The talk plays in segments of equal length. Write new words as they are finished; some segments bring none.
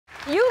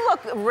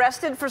look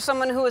rested for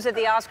someone who was at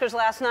the Oscars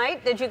last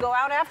night. Did you go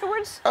out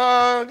afterwards?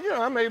 You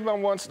know, I made my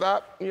one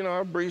stop. You know,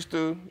 I breezed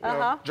through,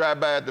 drive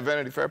by at the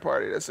Vanity Fair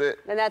party. That's it.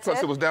 And that's Plus,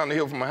 it? it was down the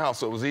hill from my house,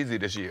 so it was easy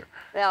this year.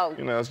 No.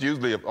 You know, it's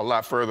usually a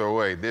lot further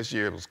away. This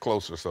year, it was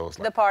closer, so it's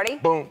like... The party?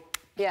 Boom,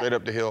 straight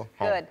up the hill,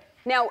 home. Good.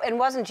 Now, and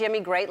wasn't Jimmy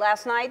great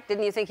last night?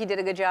 Didn't you think he did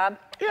a good job?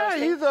 Yeah,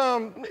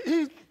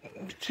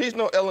 he's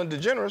no Ellen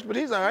DeGeneres, but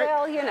he's all right.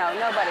 Well, you know,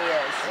 nobody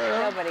is.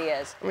 Nobody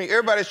is. I mean,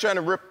 everybody's trying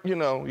to rip, you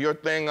know, your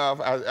thing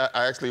off.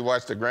 I actually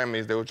watched the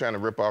Grammys. They were trying to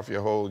rip off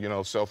your whole, you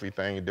know, selfie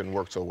thing. It didn't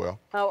work so well.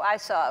 Oh, I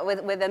saw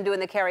it with them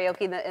doing the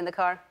karaoke in the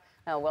car.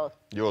 Oh, well.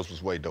 Yours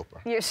was way doper.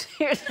 You're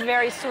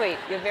very sweet.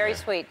 You're very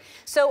sweet.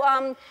 So,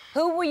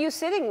 who were you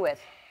sitting with?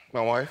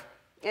 My wife.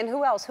 And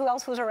who else? Who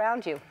else was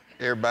around you?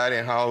 Everybody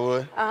in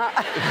Hollywood.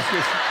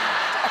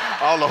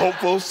 All the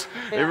hopefuls.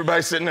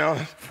 Everybody sitting there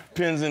on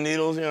pins and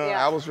needles. You know,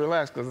 I was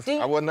relaxed because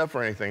I wasn't up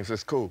for anything, so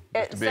it's cool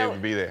just to be able to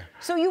be there.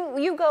 So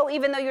you go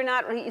even though you're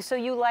not. So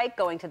you like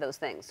going to those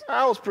things?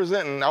 I was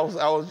presenting. I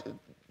was,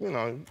 you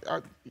know,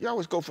 you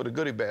always go for the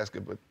goodie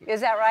basket, but.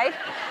 Is that right?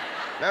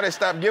 Now they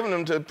stopped giving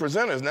them to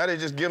presenters. Now they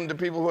just give them to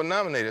people who are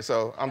nominated.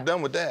 So I'm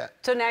done with that.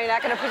 So now you're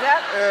not going to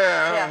present?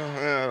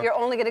 Yeah. You're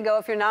only going to go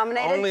if you're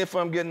nominated? Only if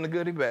I'm getting the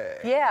goodie bag.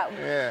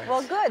 Yeah.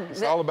 Well, good.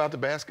 It's all about the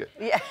basket.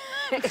 Yeah.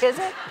 Is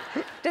it?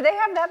 Do they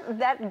have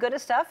that good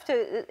of stuff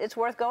it's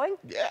worth going?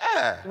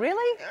 Yeah.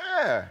 Really?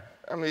 Yeah.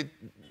 I mean,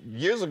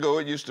 years ago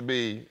it used to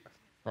be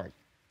like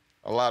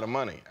a lot of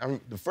money.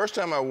 The first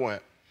time I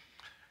went,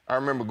 I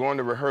remember going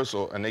to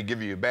rehearsal and they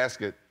give you a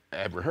basket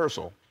at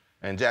rehearsal.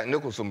 And Jack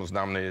Nicholson was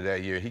nominated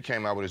that year. He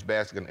came out with his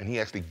basket and he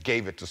actually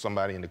gave it to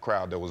somebody in the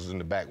crowd that was in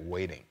the back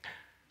waiting.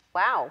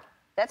 Wow,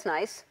 that's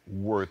nice.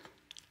 Worth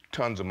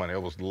tons of money.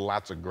 There was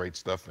lots of great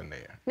stuff in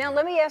there. Now,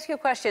 let me ask you a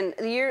question.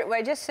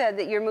 I just said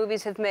that your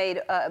movies have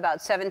made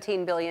about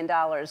 $17 billion.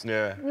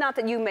 Yeah. Not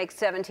that you make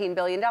 $17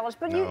 billion,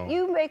 but No.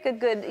 you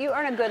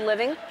earn a good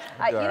living. You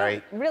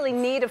right. don't really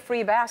need a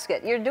free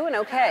basket. You're doing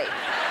okay.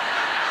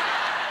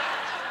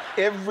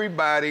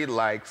 Everybody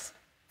likes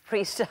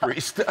Free stuff. free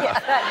stuff. Yeah.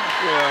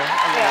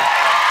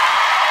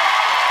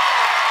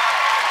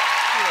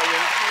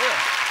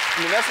 I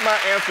mean, that's my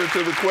answer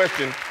to the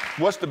question,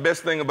 what's the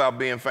best thing about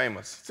being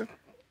famous?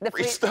 The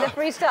free stuff. The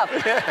free stuff.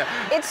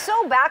 Yeah. It's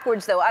so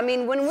backwards, though. I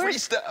mean, when we're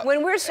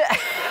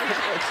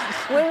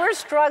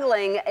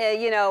struggling,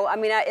 you know, I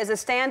mean, as a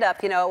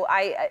stand-up, you know,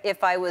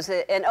 if I was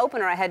an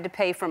opener, I had to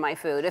pay for my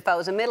food. If I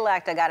was a middle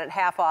act, I got it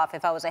half off.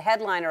 If I was a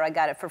headliner, I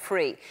got it for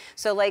free.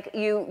 So, like,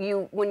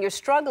 when you're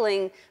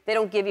struggling, they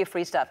don't give you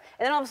free stuff.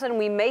 And then all of a sudden,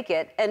 we make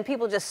it, and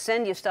people just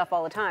send you stuff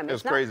all the time.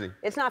 It's crazy.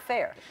 It's not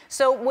fair.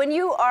 So when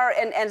you are,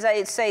 and as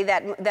I say,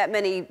 that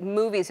many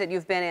movies that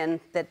you've been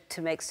in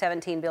to make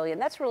 $17 billion,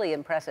 that's really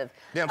impressive.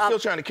 Yeah, I'm still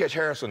trying to catch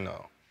Harrison,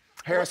 though.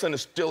 Harrison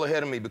is still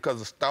ahead of me because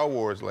of Star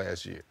Wars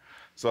last year.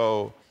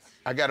 So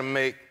I got to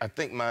make, I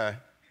think my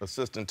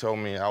assistant told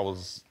me I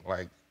was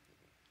like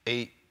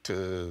 8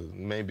 to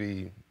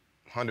maybe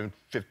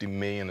 150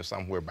 million or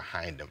somewhere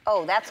behind him.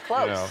 Oh, that's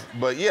close. You know?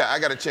 But yeah, I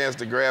got a chance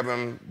to grab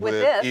him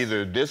with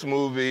either this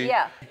movie.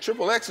 Yeah.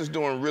 Triple X is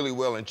doing really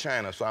well in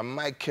China, so I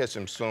might catch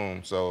him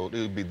soon. So it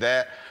would be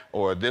that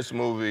or this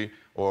movie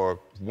or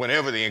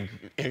whenever the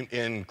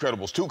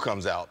Incredibles 2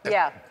 comes out.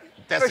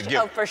 That's a gift.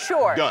 Oh, for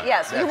sure. Done.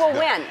 Yes, you will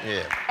win.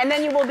 Yeah. And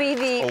then you will be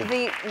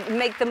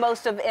make the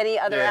most of any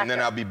other actor. And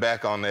then I'll be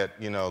back on that,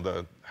 you know,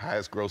 the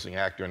highest grossing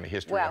actor in the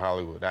history of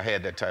Hollywood. I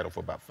had that title for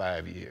about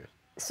 5 years.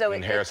 So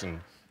and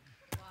Harrison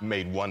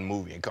made one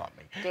movie and caught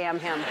me. Damn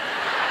him.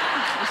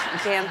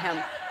 Damn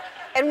him.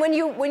 And when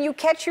you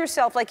catch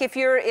yourself, like if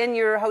you're in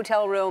your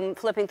hotel room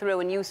flipping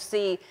through and you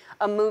see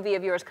a movie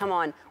of yours come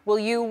on, do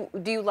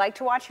you like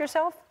to watch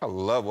yourself? I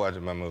love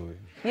watching my movies.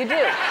 You do?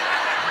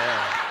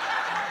 Yeah.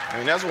 I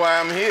mean, that's why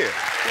I'm here.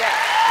 Yeah.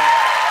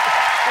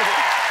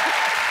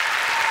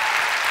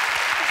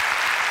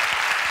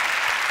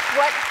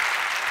 What?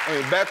 I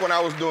mean, back when I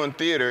was doing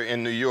theater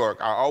in New York,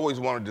 I always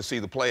wanted to see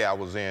the play I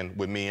was in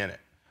with me in it.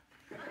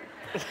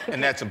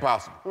 And that's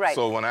impossible. Right.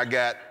 So when I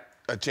got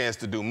a chance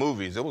to do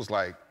movies, it was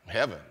like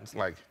heaven. It's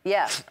like,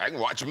 I can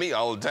watch me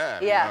all the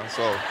time. Yeah. You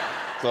know?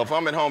 So if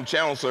I'm at home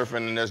channel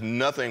surfing and there's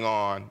nothing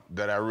on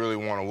that I really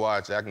want to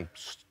watch, I can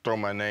throw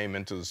my name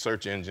into the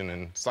search engine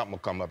and something will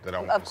come up that I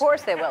want to see. Of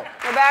course they will.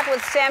 We're back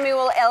with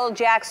Samuel L.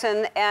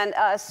 Jackson, and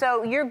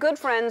so you're good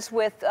friends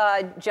with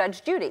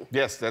Judge Judy.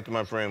 Yes, that's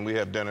my friend. We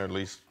have dinner at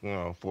least,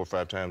 4 or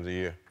 5 times a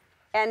year.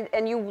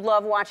 And you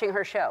love watching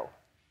her show.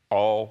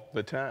 All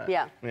the time.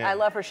 Yeah, I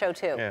love her show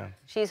too. Yeah.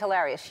 She's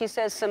hilarious. She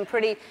says some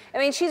pretty, I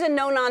mean, she's a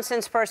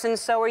no-nonsense person,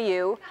 so are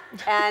you.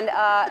 And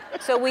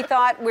so we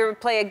thought we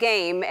would play a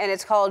game, and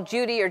it's called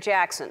Judy or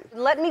Jackson.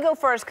 Let me go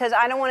first, because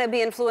I don't want to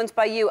be influenced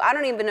by you. I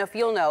don't even know if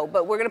you'll know,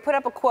 but we're going to put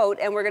up a quote,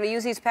 and we're going to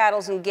use these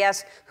paddles and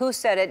guess who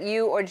said it,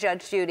 you or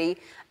Judge Judy.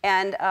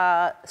 And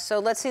so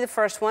let's see the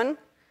first one.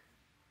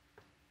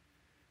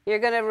 You're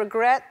going to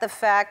regret the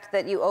fact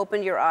that you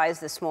opened your eyes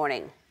this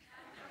morning.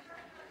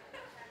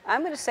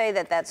 I'm going to say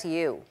that that's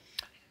you.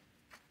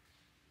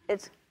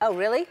 Oh,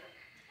 really?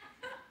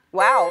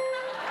 Wow.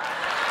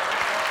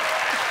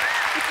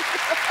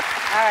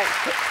 All right.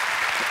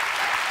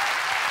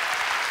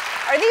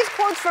 Are these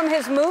quotes from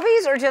his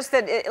movies or just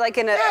that, like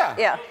in a... Yeah.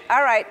 Yeah.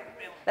 All right.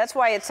 That's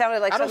why it sounded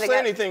like I don't something... say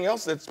anything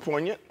else that's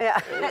poignant. Yeah.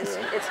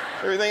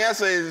 Everything I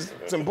say is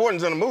it's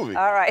important in a movie.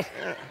 All right.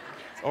 Yeah.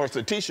 Or it's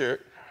a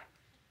T-shirt.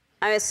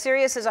 I'm as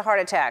serious as a heart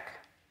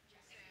attack.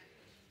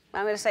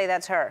 I'm going to say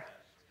that's her.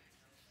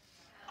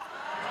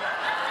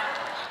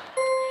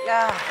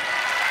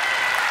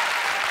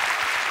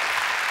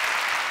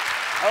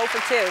 Oh for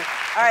 2.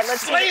 All right,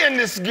 let's Slaying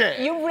this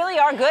game. You really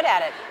are good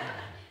at it.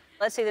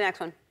 Let's see the next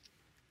one.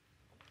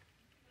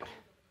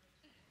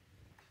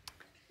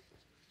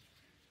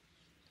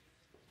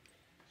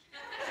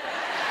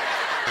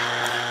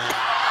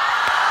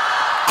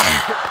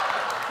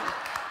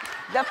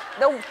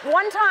 The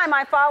one time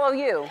I follow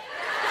you.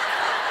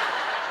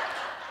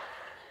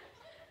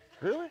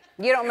 Really?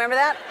 You don't remember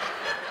that?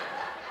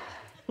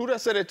 Who did I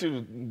say that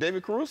to?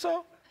 David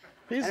Caruso?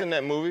 He's in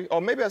that movie. Or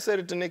maybe I said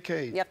it to Nick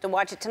Cage. You have to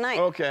watch it tonight.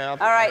 Okay. All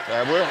right.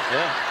 I will,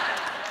 yeah.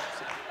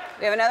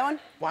 We have another one?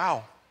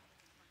 Wow.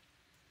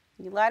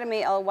 You lie to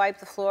me, I'll wipe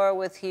the floor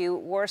with you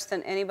worse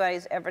than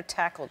anybody's ever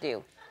tackled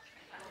you.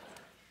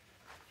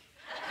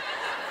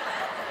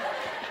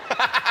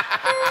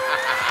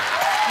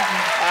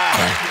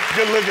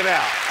 Good looking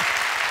out.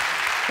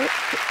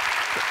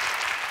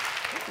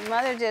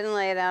 Mother didn't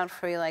lay it out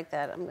for you like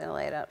that. I'm going to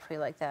lay it out for you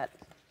like that.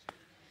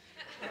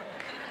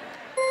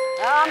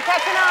 Oh, I'm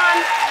catching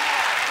on.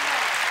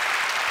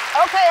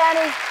 Okay,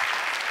 Annie.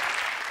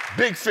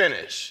 Big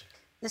finish.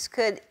 This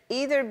could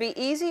either be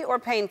easy or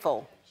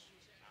painful.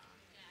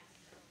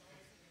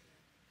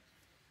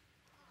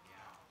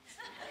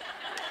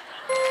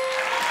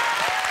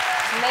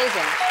 It's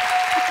amazing.